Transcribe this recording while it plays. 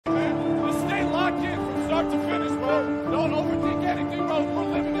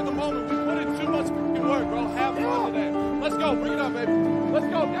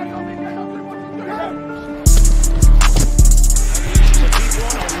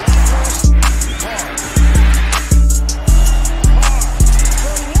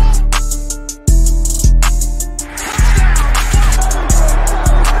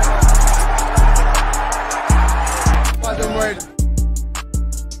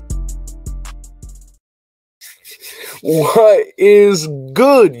What is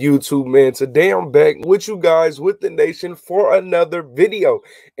good, YouTube, man? Today I'm back with you guys with the nation for another video.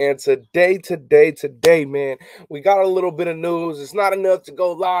 And today, man, we got a little bit of news. It's not enough to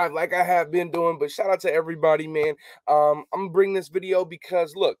go live like I have been doing, but shout out to everybody, man. I'm bringing this video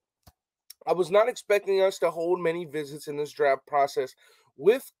because look, I was not expecting us to hold many visits in this draft process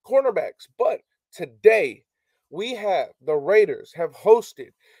with cornerbacks, but today the Raiders have hosted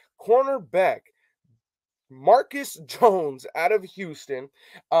cornerback Marcus Jones out of Houston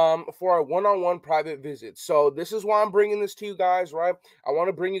for a one-on-one private visit. So this is why I'm bringing this to you guys, right? I want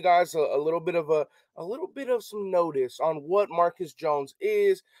to bring you guys a little bit of a little bit of some notice on what Marcus Jones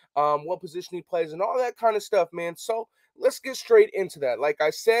is, what position he plays, and all that kind of stuff, man. So let's get straight into that. Like I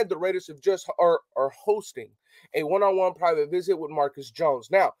said, the Raiders have just are hosting a one-on-one private visit with Marcus Jones.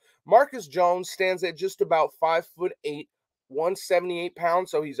 Now, Marcus Jones stands at just about 5'8", 178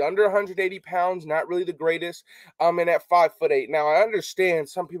 pounds, so he's under 180 pounds, not really the greatest. And at 5'8". Now I understand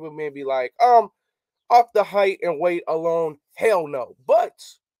some people may be like, off the height and weight alone, hell no. But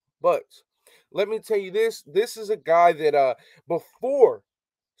let me tell you this. This is a guy that before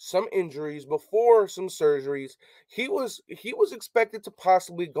some injuries, before some surgeries, he was expected to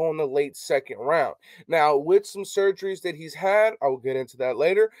possibly go in the late second round. Now, with some surgeries that he's had, I will get into that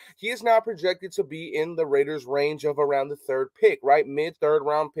later. He is now projected to be in the Raiders' range of around the third pick, right? Mid-third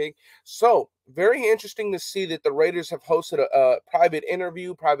round pick. So, very interesting to see that the Raiders have hosted a private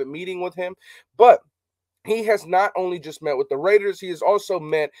interview, private meeting with him. But he has not only just met with the Raiders, he has also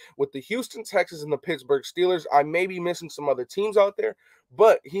met with the Houston Texans and the Pittsburgh Steelers. I may be missing some other teams out there,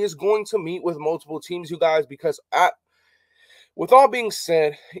 but he is going to meet with multiple teams, you guys, because with all being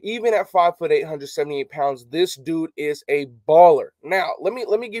said, even at 5'8", 178 pounds, this dude is a baller. Now, let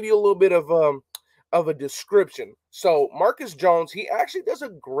me give you a little bit of a description. So Marcus Jones, he actually does a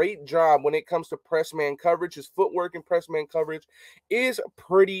great job when it comes to press man coverage. His footwork and press man coverage is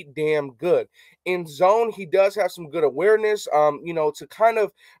pretty damn good. In zone, he does have some good awareness, to kind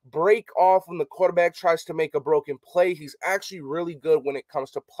of break off when the quarterback tries to make a broken play. He's actually really good when it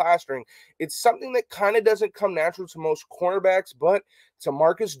comes to plastering. It's something that kind of doesn't come natural to most cornerbacks, but to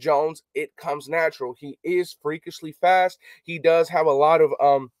Marcus Jones, it comes natural. He is freakishly fast. He does have a lot of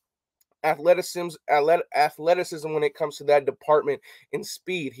athleticism when it comes to that department in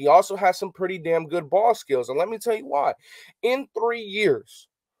speed. He also has some pretty damn good ball skills, and let me tell you why. In 3 years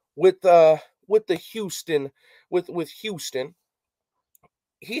with Houston,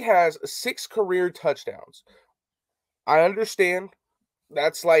 he has 6 career touchdowns. I understand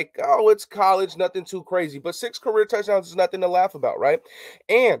that's like, oh, it's college, nothing too crazy. But 6 career touchdowns is nothing to laugh about, right?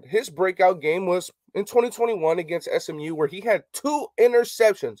 And his breakout game was in 2021 against SMU, where he had 2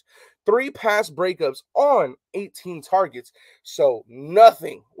 interceptions, 3 pass breakups on 18 targets. So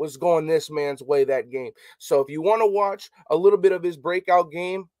nothing was going this man's way that game. So if you want to watch a little bit of his breakout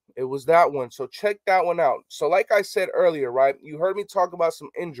game, it was that one. So check that one out. So like I said earlier, right, you heard me talk about some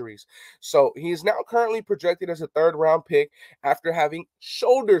injuries. So he is now currently projected as a 3rd round pick after having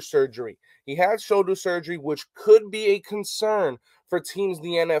shoulder surgery. He had shoulder surgery, which could be a concern for teams in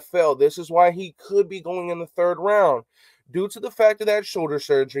the NFL. This is why he could be going in the 3rd round. Due to the fact of that shoulder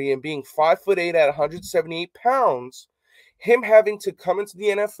surgery and being 5'8" at 178 pounds, him having to come into the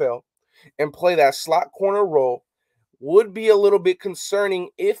NFL and play that slot corner role would be a little bit concerning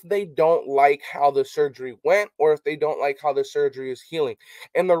if they don't like how the surgery went or if they don't like how the surgery is healing.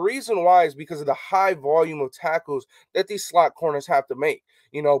 And the reason why is because of the high volume of tackles that these slot corners have to make.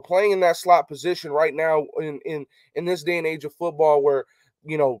 Playing in that slot position right now in this day and age of football where,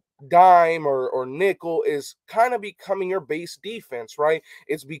 dime or nickel is kind of becoming your base defense, right?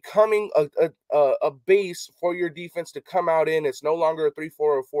 It's becoming a base for your defense to come out in. It's no longer a 3-4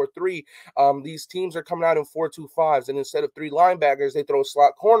 or 4-3. These teams are coming out in 4-2-5s, and instead of 3 linebackers, they throw a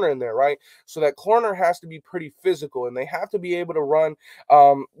slot corner in there, right? So that corner has to be pretty physical, and they have to be able to run,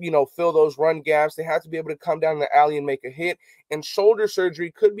 fill those run gaps. They have to be able to come down the alley and make a hit. And shoulder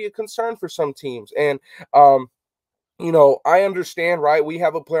surgery could be a concern for some teams. And I understand, right? We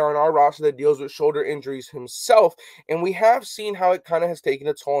have a player on our roster that deals with shoulder injuries himself, and we have seen how it kind of has taken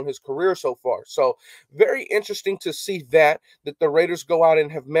a toll on his career so far. So very interesting to see that the Raiders go out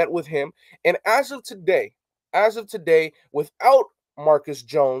and have met with him. And as of today, without Marcus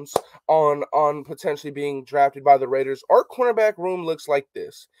Jones on potentially being drafted by the Raiders, our cornerback room looks like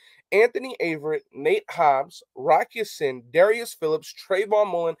this: Anthony Averett, Nate Hobbs, Rock Ya-Sin, Darius Phillips,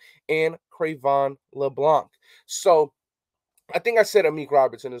 Trayvon Mullen, and Cravon LeBlanc. So I think I said Amik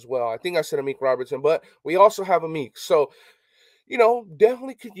Robertson as well. But we also have Amik. So,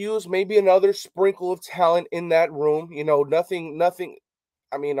 definitely could use maybe another sprinkle of talent in that room. Nothing.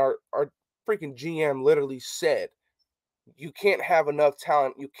 I mean, our freaking GM literally said you can't have enough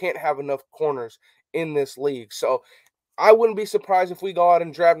talent. You can't have enough corners in this league. So I wouldn't be surprised if we go out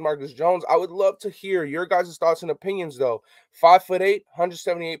and draft Marcus Jones. I would love to hear your guys' thoughts and opinions, though. 5'8",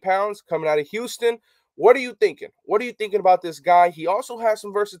 178 pounds, coming out of Houston. What are you thinking? What are you thinking about this guy? He also has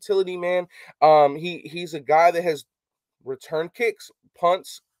some versatility, man. He's a guy that has return kicks,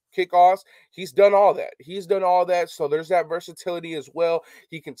 punts, kickoffs. He's done all that. He's done all that. So there's that versatility as well.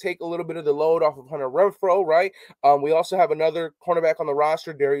 He can take a little bit of the load off of Hunter Renfrow, right? We also have another cornerback on the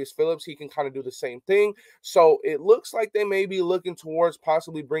roster, Darius Phillips. He can kind of do the same thing. So it looks like they may be looking towards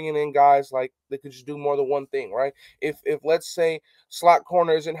possibly bringing in guys like they could just do more than one thing, right? If let's say slot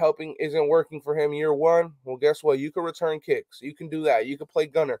corner isn't working for him year one, well, guess what? You can return kicks. You can do that. You can play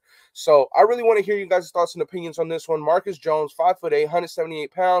gunner. So I really want to hear you guys' thoughts and opinions on this one. Marcus Jones, 5'8",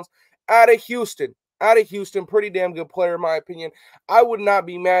 178 pounds, out of Houston. Out of Houston, pretty damn good player in my opinion. I would not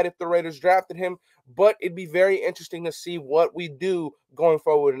be mad if the Raiders drafted him, but it'd be very interesting to see what we do going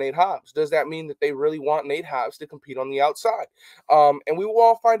forward with Nate Hobbs. Does that mean that they really want Nate Hobbs to compete on the outside? And we will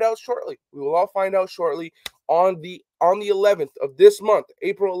all find out shortly. We will all find out shortly on the 11th of this month,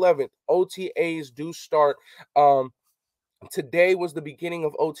 April 11th. OTAs do start. Today was the beginning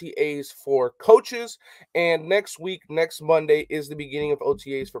of OTAs for coaches, and next week, next Monday, is the beginning of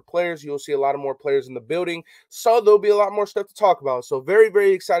OTAs for players. You'll see a lot of more players in the building, so there'll be a lot more stuff to talk about. So very, very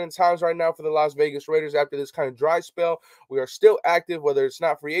exciting times right now for the Las Vegas Raiders after this kind of dry spell. We are still active, whether it's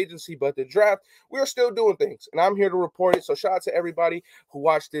not free agency, but the draft, we are still doing things, and I'm here to report it. So shout out to everybody who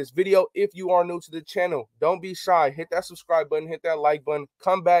watched this video. If you are new to the channel, don't be shy. Hit that subscribe button, hit that like button,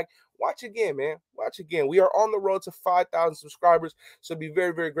 come back. Watch again, man. Watch again. We are on the road to 5,000 subscribers, so it'd be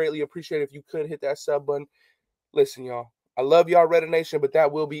very, very greatly appreciated if you could hit that sub button. Listen, y'all, I love y'all, Raider Nation, but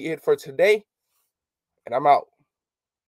that will be it for today, and I'm out.